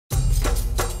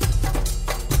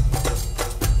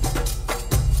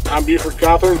I'm Buford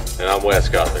Cawthorn. And I'm Wes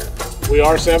Cawthorn. We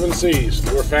are 7C's.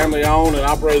 We're a family owned and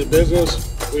operated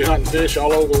business. We hunt and fish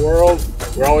all over the world.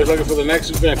 We're always looking for the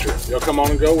next adventure. Y'all come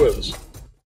on and go with us.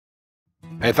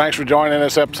 Hey, thanks for joining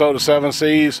this episode of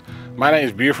 7C's. My name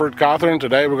is Buford Cawthorn.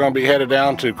 Today we're going to be headed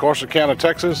down to Corsicana,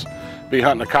 Texas, be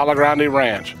hunting the Cala Grande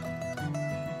Ranch.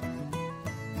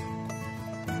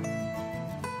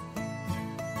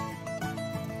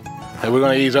 Hey, we're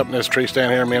going to ease up in this tree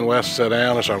stand here. Me and Wes sit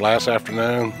down. It's our last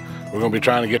afternoon. We're going to be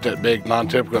trying to get that big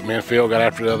non-typical that me and Phil got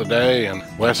after the other day. And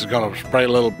Wes is going to spray a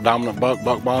little dominant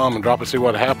buck bomb and drop it, see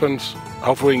what happens.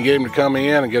 Hopefully we can get him to come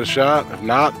in and get a shot. If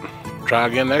not, try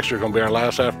again next year. It's going to be our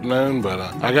last afternoon. But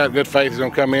I got good faith he's going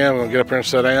to come in. We're going to get up here and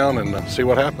sit down and see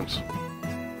what happens.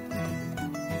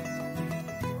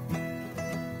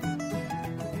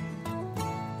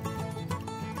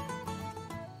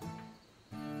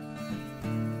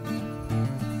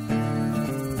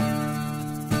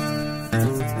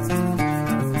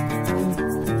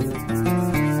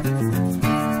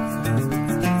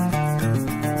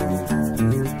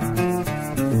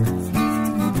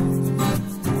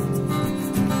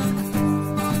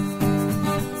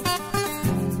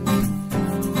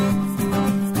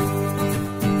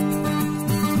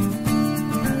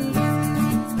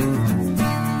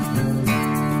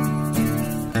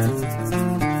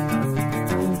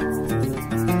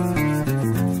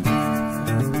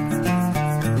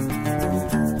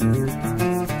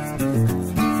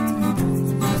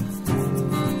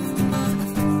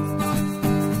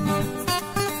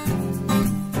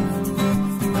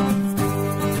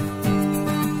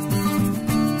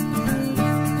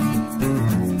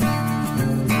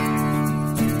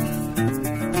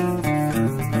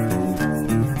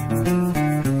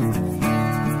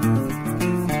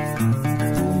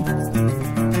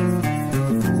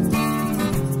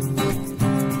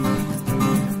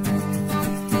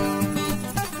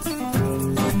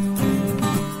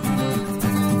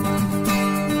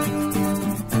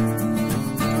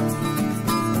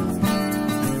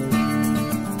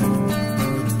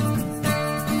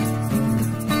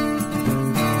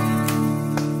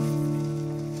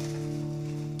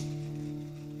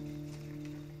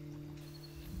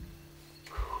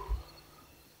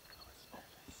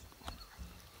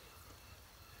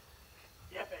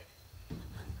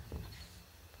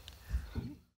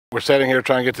 We're sitting here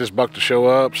trying to get this buck to show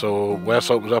up, so Wes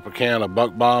opens up a can of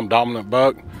buck bomb, dominant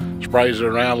buck, sprays it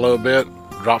around a little bit,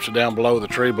 drops it down below the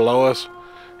tree below us,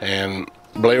 and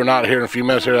believe it or not, here in a few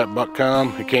minutes here that buck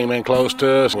come. He came in close to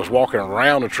us, was walking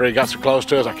around the tree, got so close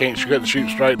to us I couldn't shoot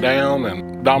straight down,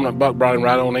 and dominant buck brought him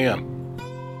right on in.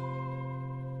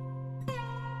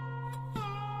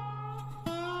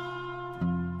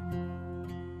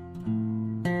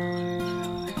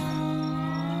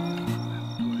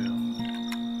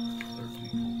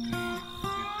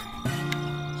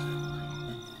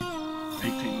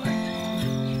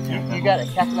 You got a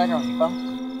calculator on your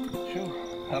phone? Sure.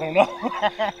 I don't know.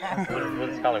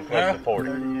 Let's call him close to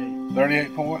 40.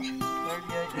 38 points.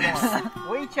 38 points.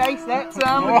 We chased that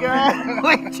son of a gun.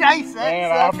 We chased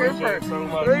that sucker for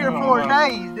so 3 or 4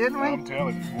 days, didn't we? I'm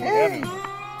telling you. Hey.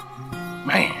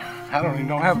 Man, I don't even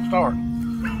know how to start.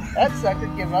 That sucker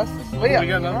giving us the slip. We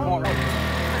got another point.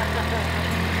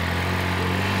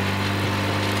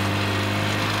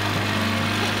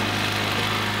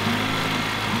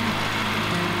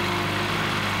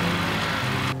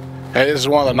 Hey, this is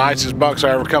one of the nicest bucks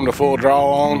I ever come to full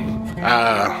draw on.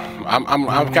 I'm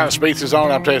kind of speechless on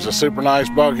it. I'm telling you, it's a super nice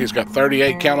buck. He's got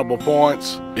 38 countable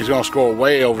points. He's going to score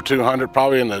way over 200,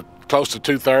 probably in the close to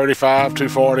 235,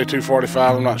 240,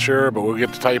 245. I'm not sure, but we'll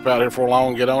get the tape out here before long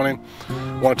and get on him.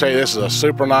 I want to tell you, this is a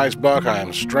super nice buck. I am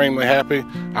extremely happy.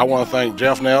 I want to thank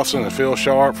Jeff Nelson and Phil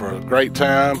Sharp for a great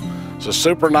time. It's a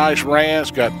super nice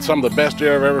ranch, got some of the best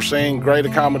deer I've ever seen, great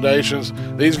accommodations.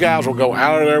 These guys will go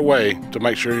out of their way to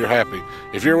make sure you're happy.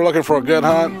 If you're looking for a good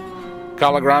hunt,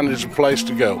 Cala Grande is the place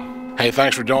to go. Hey,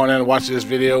 thanks for joining in and watching this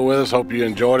video with us. Hope you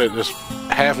enjoyed it just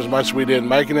half as much as we did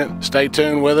making it. Stay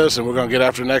tuned with us and we're going to get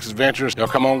after the next adventures. Y'all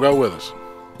come on, go with us.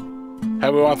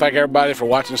 Hey, we want to thank everybody for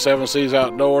watching 7C's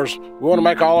Outdoors. We want to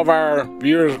make all of our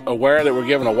viewers aware that we're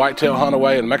giving a whitetail hunt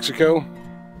away in Mexico.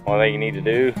 One thing you need to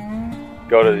do,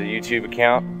 go to the YouTube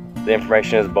account. The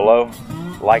information is below.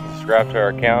 Like and subscribe to our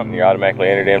account and you're automatically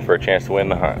entered in for a chance to win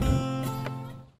the hunt.